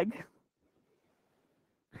your leg.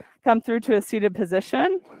 Come through to a seated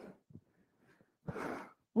position.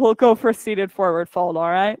 We'll go for seated forward fold, all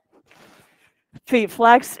right? Feet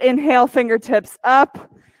flexed, inhale, fingertips up,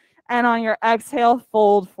 and on your exhale,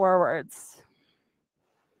 fold forwards.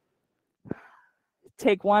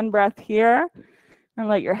 Take one breath here, and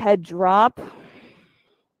let your head drop.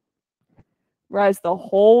 Rise the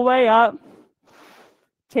whole way up.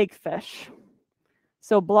 Take fish.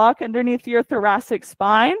 So block underneath your thoracic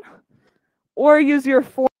spine, or use your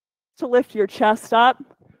forearms to lift your chest up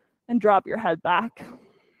and drop your head back.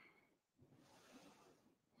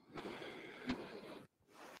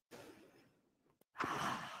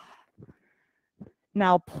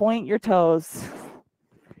 Now point your toes.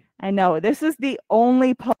 I know this is the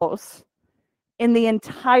only pose in the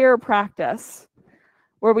entire practice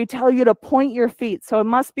where we tell you to point your feet. So it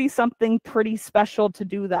must be something pretty special to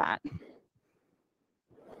do that.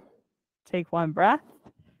 Take one breath.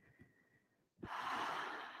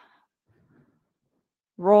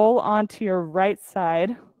 Roll onto your right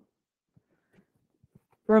side.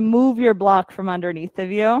 Remove your block from underneath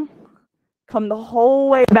of you. Come the whole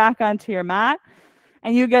way back onto your mat.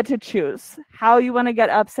 And you get to choose how you want to get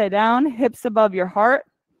upside down, hips above your heart,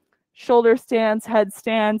 shoulder stands,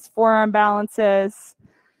 headstands, forearm balances.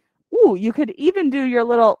 Ooh, you could even do your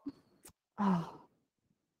little, oh,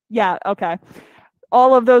 yeah, okay.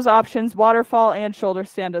 All of those options, waterfall and shoulder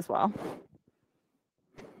stand as well.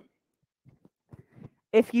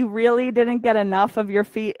 If you really didn't get enough of your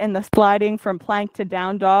feet in the sliding from plank to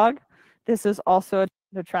down dog, this is also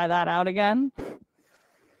to try that out again.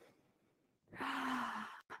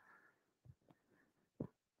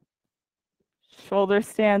 Shoulder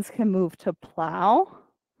stands can move to plow.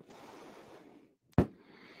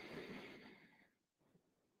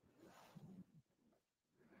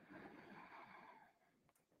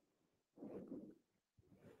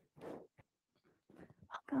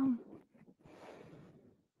 Welcome.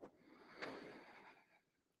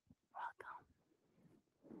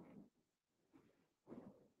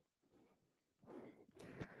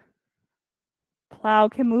 Plow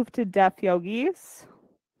can move to deaf yogis.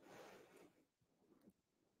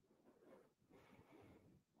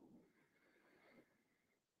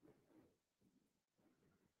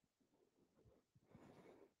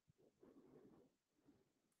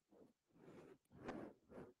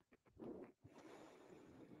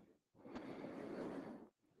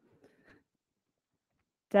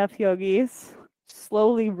 Deaf yogis,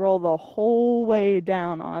 slowly roll the whole way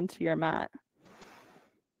down onto your mat.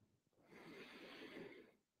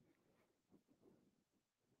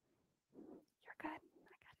 You're good. I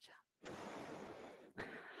gotcha.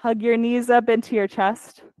 Hug your knees up into your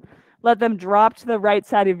chest. Let them drop to the right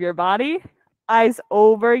side of your body. Eyes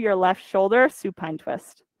over your left shoulder, supine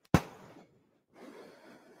twist. Gotcha.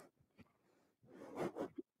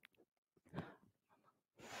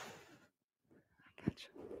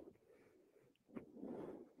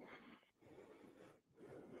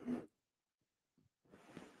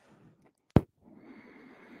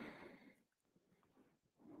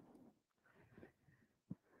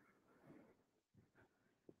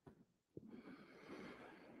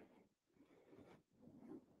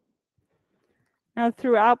 Now,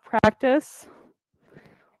 throughout practice,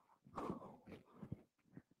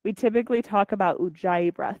 we typically talk about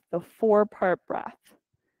Ujjayi breath, the 4-part breath.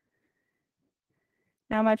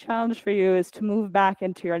 Now, my challenge for you is to move back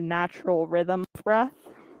into your natural rhythm of breath.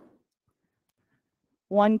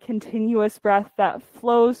 One continuous breath that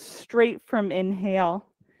flows straight from inhale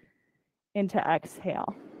into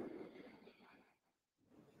exhale.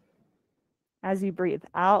 As you breathe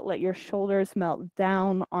out, let your shoulders melt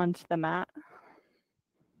down onto the mat.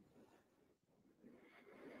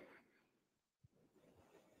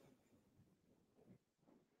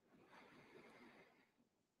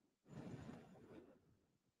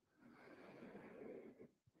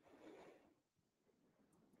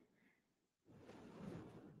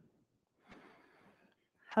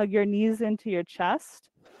 Hug your knees into your chest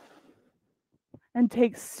and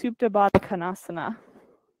take Supta Baddha Konasana.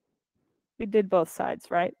 We did both sides,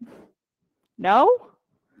 right? No?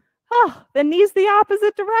 Oh, the knees the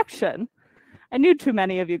opposite direction. I knew too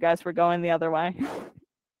many of you guys were going the other way.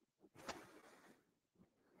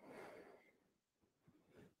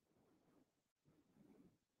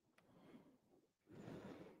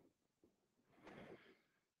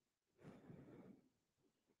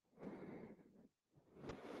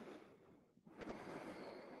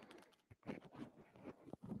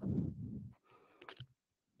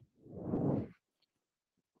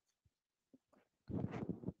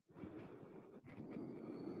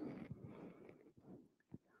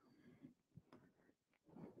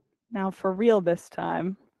 Now for real this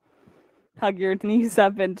time, hug your knees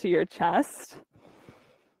up into your chest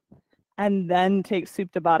and then take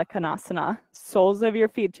Supta Baddha Konasana. Soles of your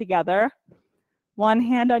feet together, one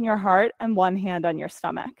hand on your heart and one hand on your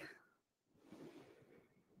stomach.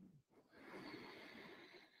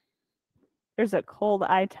 There's a cold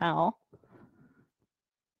eye towel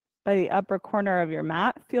by the upper corner of your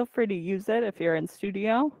mat. Feel free to use it if you're in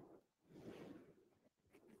studio.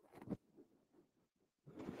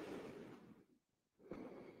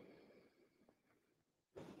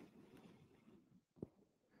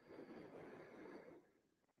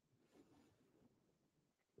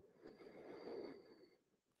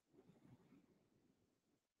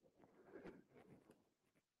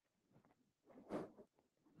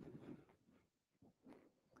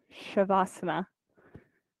 Shavasana.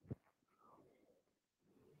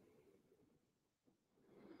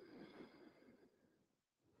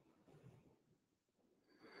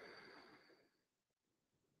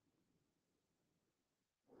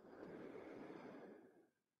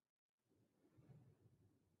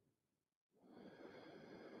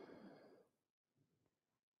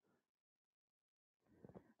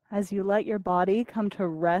 As you let your body come to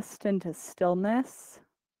rest into stillness,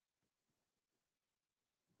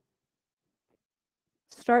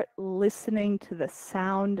 Start listening to the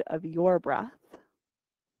sound of your breath,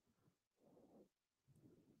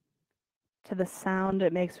 to the sound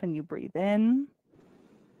it makes when you breathe in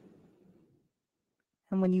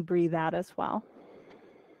and when you breathe out as well.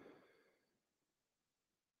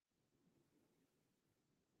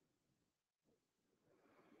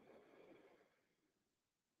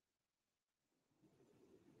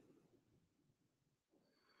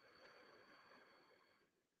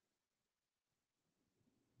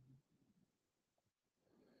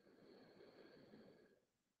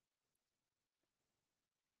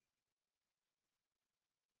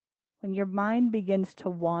 When your mind begins to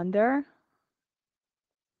wander,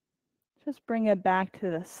 just bring it back to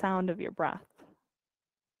the sound of your breath.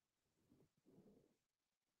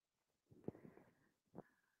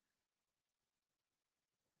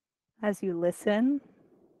 As you listen,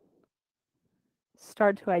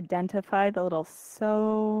 start to identify the little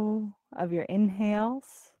so of your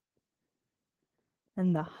inhales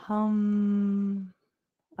and the hum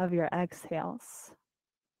of your exhales.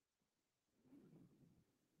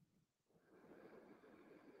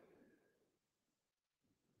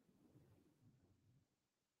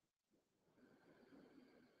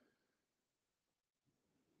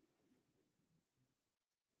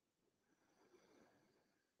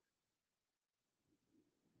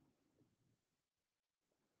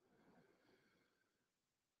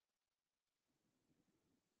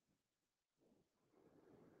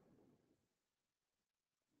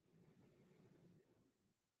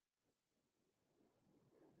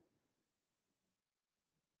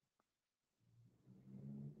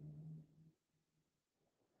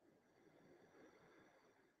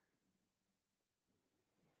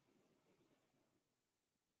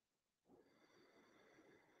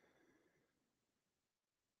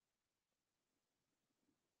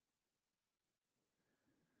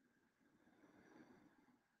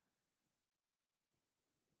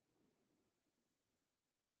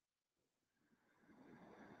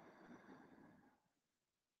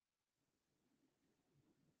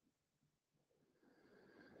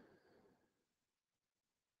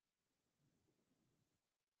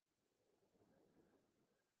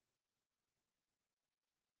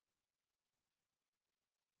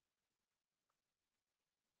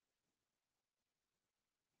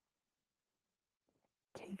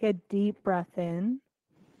 Take a deep breath in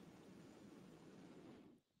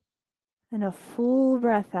and a full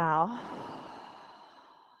breath out.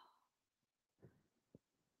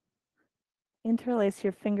 Interlace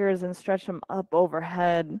your fingers and stretch them up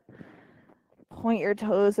overhead. Point your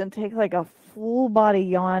toes and take like a full body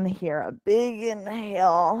yawn here. A big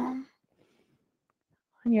inhale.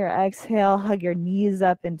 On your exhale, hug your knees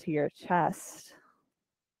up into your chest.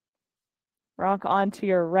 Rock onto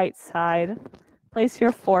your right side. Place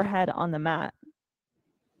your forehead on the mat.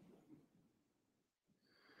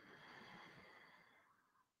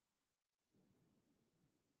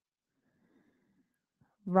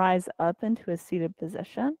 Rise up into a seated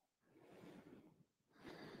position.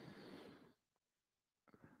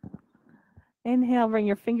 Inhale, bring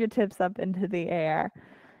your fingertips up into the air.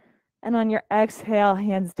 And on your exhale,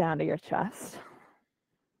 hands down to your chest.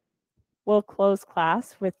 We'll close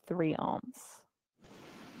class with 3 ohms.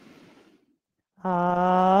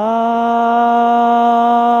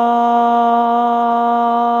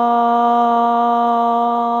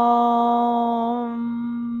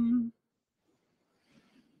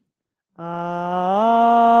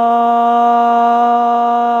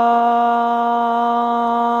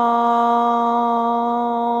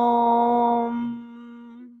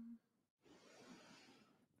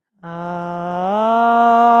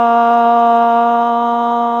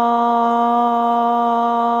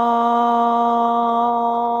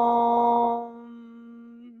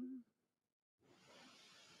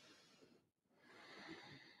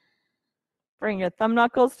 Bring your thumb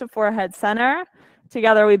knuckles to forehead center.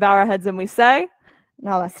 Together we bow our heads and we say,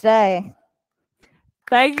 Namaste.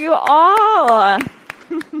 Thank you all.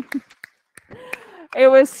 It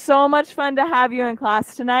was so much fun to have you in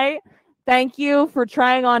class tonight. Thank you for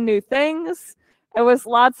trying on new things. It was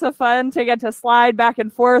lots of fun to get to slide back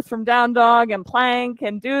and forth from down dog and plank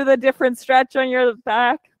and do the different stretch on your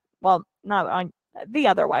back. Well, not on the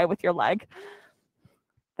other way with your leg.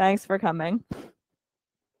 Thanks for coming.